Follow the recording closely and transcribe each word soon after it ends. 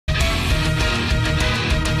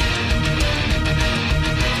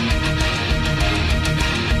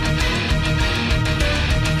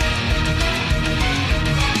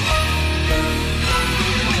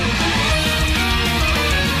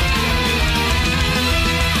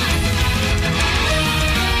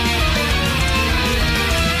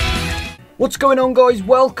What's going on, guys?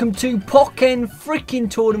 Welcome to Pokken freaking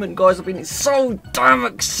Tournament, guys. I've been so damn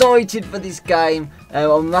excited for this game. I'm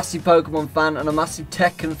a massive Pokemon fan and a massive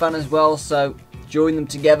Tekken fan as well, so join them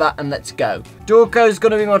together and let's go. Dorko's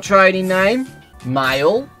going to be my training name.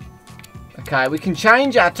 Male. Okay, we can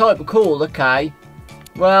change our type of call. Okay.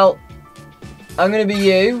 Well, I'm going to be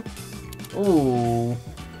you. Ooh.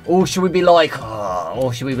 Or should we be like,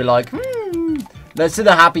 Let's do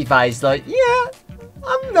the happy face, like, yeah,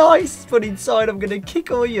 I'm nice, but inside I'm gonna kick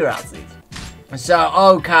all your asses. So,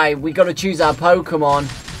 okay, we gotta choose our Pokemon.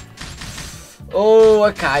 Oh,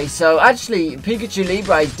 okay, so actually, Pikachu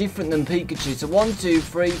Libre is different than Pikachu. So 1, 2,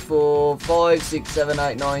 3, 4, 5, 6, 7,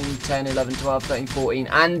 8, 9, 10, 11, 12, 13, 14,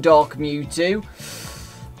 and Dark Mewtwo.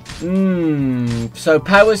 So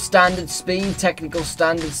power, standard, speed, technical,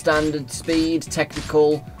 standard, speed,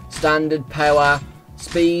 technical, standard, power,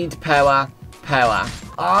 speed, power.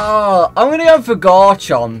 Oh, I'm gonna go for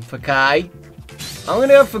Garchomp, okay? I'm gonna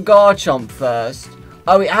go for Garchomp first.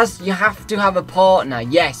 Oh, you have to have a partner.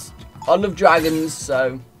 Yes, I love dragons,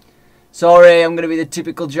 so sorry, I'm gonna be the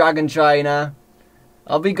typical dragon trainer.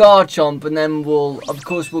 I'll be Garchomp, and then of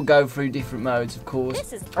course we'll go through different modes, of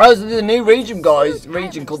course. Oh, so there's a new region, guys.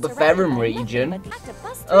 Region called the Ferrum region. I'm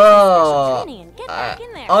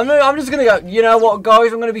just gonna go. You know what,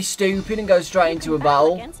 guys? I'm gonna be stupid and go straight into a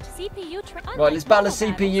battle. Right, let's battle a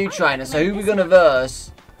CPU trainer. So who are we gonna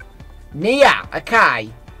verse? Nia.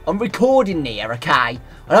 Okay, I'm recording Nia. Okay, I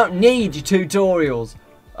don't need your tutorials.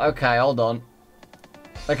 Okay, hold on.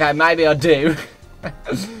 Okay, maybe I do.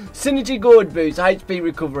 Synergy Gourd Boost, HP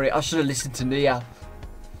Recovery. I should have listened to Nia.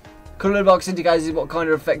 Colour of the box indicates what kind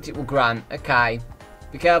of effect it will grant. Okay.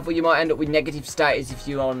 Be careful, you might end up with negative status if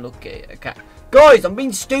you are unlucky. Okay. Guys, I'm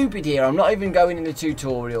being stupid here. I'm not even going in the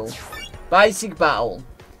tutorial. Basic battle.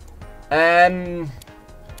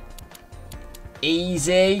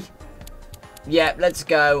 Easy. Yep, let's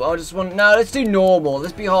go. No, let's do normal.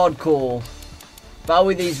 Let's be hardcore. Battle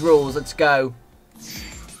with these rules. Let's go.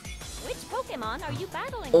 Are you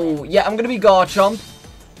battling oh, yeah, I'm going to be Garchomp.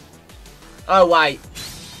 Oh, wait.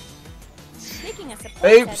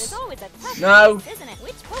 Oops. No.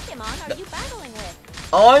 Which Pokemon are you battling with?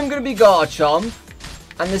 I'm going to be Garchomp.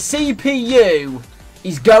 And the CPU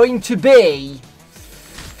is going to be...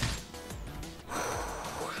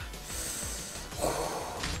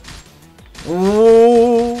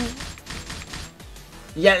 Ooh.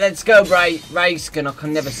 Yeah, let's go, Racekin. I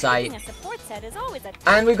can never say it.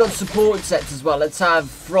 And we've got support sets as well. Let's have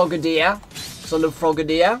Frogadier, because I love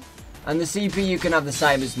Frogadier. And the CPU can have the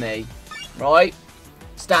same as me. Right?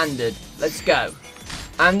 Standard. Let's go.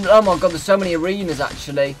 And, oh my god, there's so many arenas,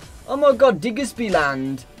 actually. Oh my god, Diggersby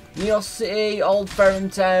Land. Neos City, Old Ferrum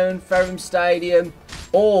Town, Ferrum Stadium.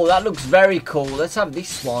 Oh, that looks very cool. Let's have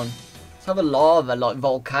this one. Let's have a lava, like,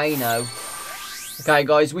 volcano. Okay,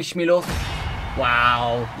 guys, wish me luck.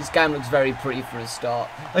 Wow, this game looks very pretty for a start.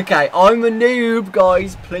 Okay, I'm a noob,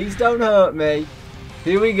 guys. Please don't hurt me.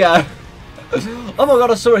 Here we go. Oh my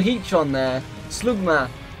god, I saw a Heatron there. Slugma.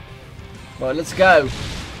 Right, let's go.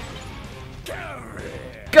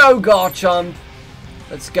 Go, Garchomp.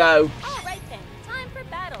 Let's go. Alright then, time for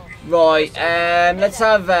battle. Right, let's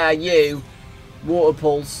have you. Water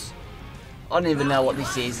Pulse. I don't even know what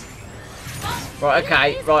this is. Right,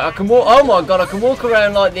 okay. Right, I can walk. Oh my god, I can walk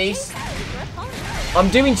around like this. I'm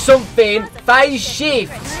doing something. Phase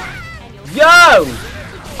shift. Yo!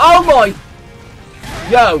 Oh my.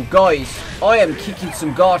 Yo, guys. I am kicking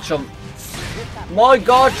some Garchomp. My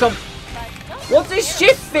Garchomp. What's this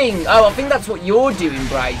shift thing? Oh, I think that's what you're doing,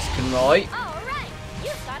 Bracekin, right?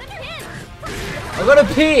 I got a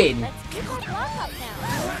pin.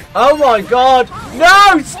 Oh my god.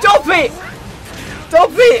 No! Stop it!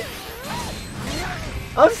 Stop it!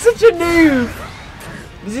 I'm such a noob.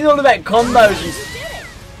 This is all about combos and stuff.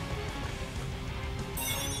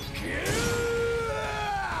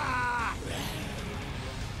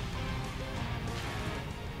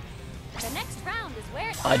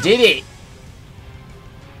 I did it!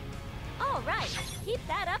 Alright, keep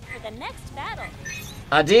that up for the next battle.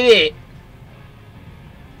 I did it!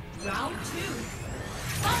 Round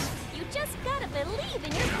 2. You just gotta believe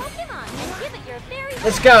in your Pokemon and give it your very best.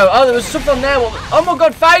 Let's go. Oh, there was something there. Oh my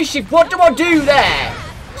god, phase shift! What do I do there?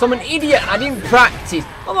 So I'm an idiot. I didn't practice.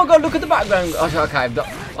 Oh my god, look at the background. Oh, okay,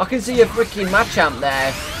 I can see a freaking Machamp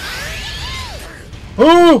there.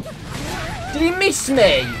 Oh! Did he miss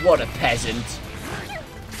me? What a peasant.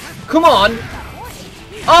 Come on!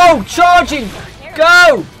 Oh, charging!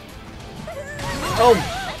 Go! Oh,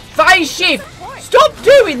 phase shift! Stop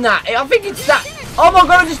doing that! I think it's that. Oh my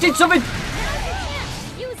god, I just did something.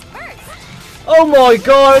 Oh my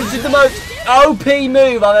god, this is the most OP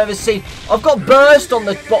move I've ever seen. I've got burst on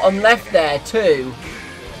the bottom left there too.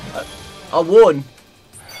 I won.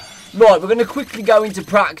 Right, we're going to quickly go into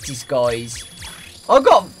practice, guys. I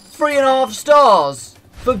got 3.5 stars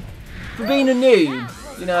for being a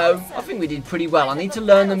noob. You know, I think we did pretty well. I need to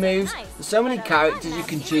learn the moves. There's so many characters you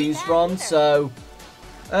can choose from, so...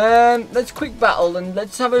 let's quick battle and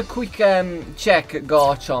let's have a quick check at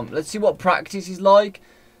Garchomp. Let's see what practice is like.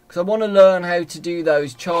 Because I want to learn how to do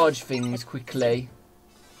those charge things quickly.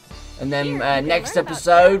 And then next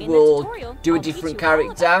episode we'll do a different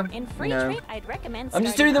character. You know, I'm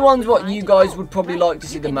just doing the ones what you guys would probably like to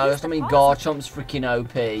see the most. I mean, Garchomp's freaking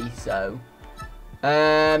OP, so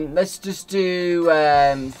let's just do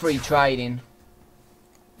free training.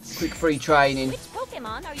 Quick free training.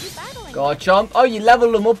 Garchomp. Oh, you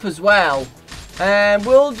level them up as well.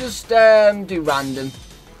 We'll just do random.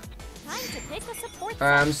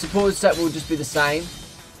 Support set will just be the same.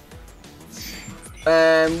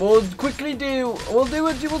 We'll quickly do. We'll do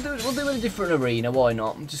a different arena. Why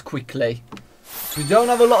not? Just quickly. We don't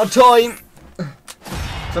have a lot of time,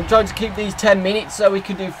 so I'm trying to keep these 10 minutes so we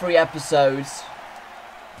can do 3 episodes.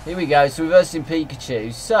 Here we go. So we're versing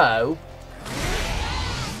Pikachu. So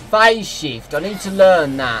phase shift. I need to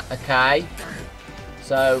learn that. Okay.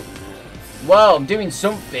 So, whoa! I'm doing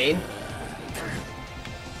something.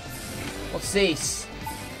 What's this?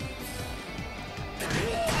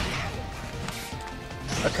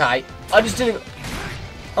 Okay, I just did it.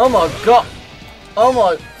 Oh my god. Oh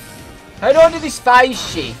my. How do I do this phase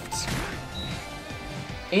shift?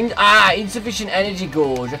 Insufficient energy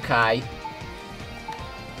gauge. Okay.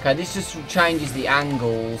 Okay, this just changes the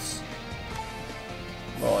angles.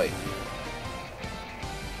 Right.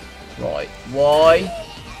 Right. Y.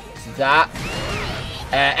 So that.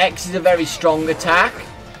 X is a very strong attack.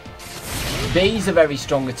 B is a very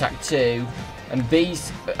strong attack too. And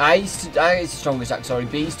B's, A is a strong attack, sorry.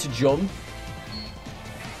 B's to jump.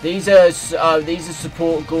 These are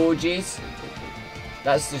support gauges.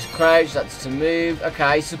 That's just crouch, that's to move.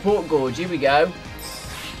 Okay, support gauge, here we go.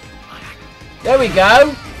 There we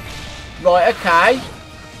go. Right, okay.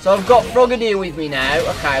 So I've got Frogadier with me now.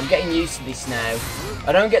 Okay, I'm getting used to this now.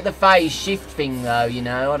 I don't get the phase shift thing though, you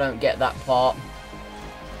know. I don't get that part.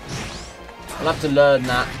 I'll have to learn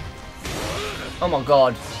that. Oh my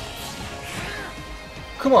god.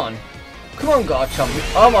 Come on. Come on, Garchomp.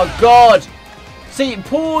 Oh my god. See, it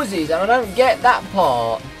pauses and I don't get that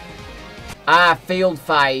part. Field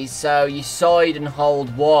phase. So you side and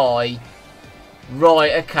hold Y.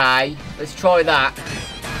 Right, okay. Let's try that.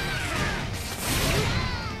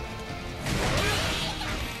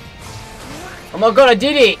 Oh my god, I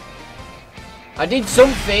did it. I did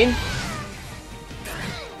something.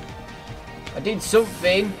 I did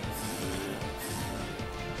something.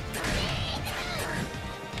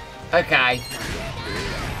 Okay.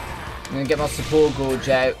 I'm going to get my support gauge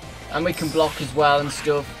out. And we can block as well and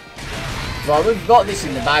stuff. Right, we've got this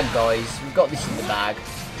in the bag, guys. We've got this in the bag.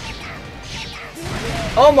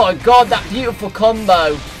 Oh my god, that beautiful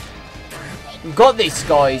combo. We've got this,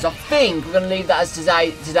 guys. I think we're going to leave that as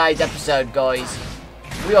today's episode, guys.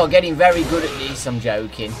 We are getting very good at this. I'm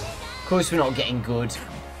joking. Of course we're not getting good.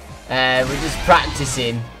 We're just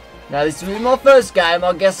practicing. Now, this will be my first game.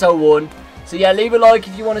 I guess I won. So yeah, leave a like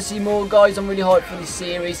if you want to see more, guys. I'm really hyped for this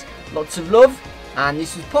series. Lots of love. And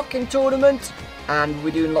this was Pokken Tournament. And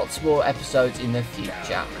we're doing lots more episodes in the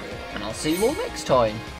future. And I'll see you all next time.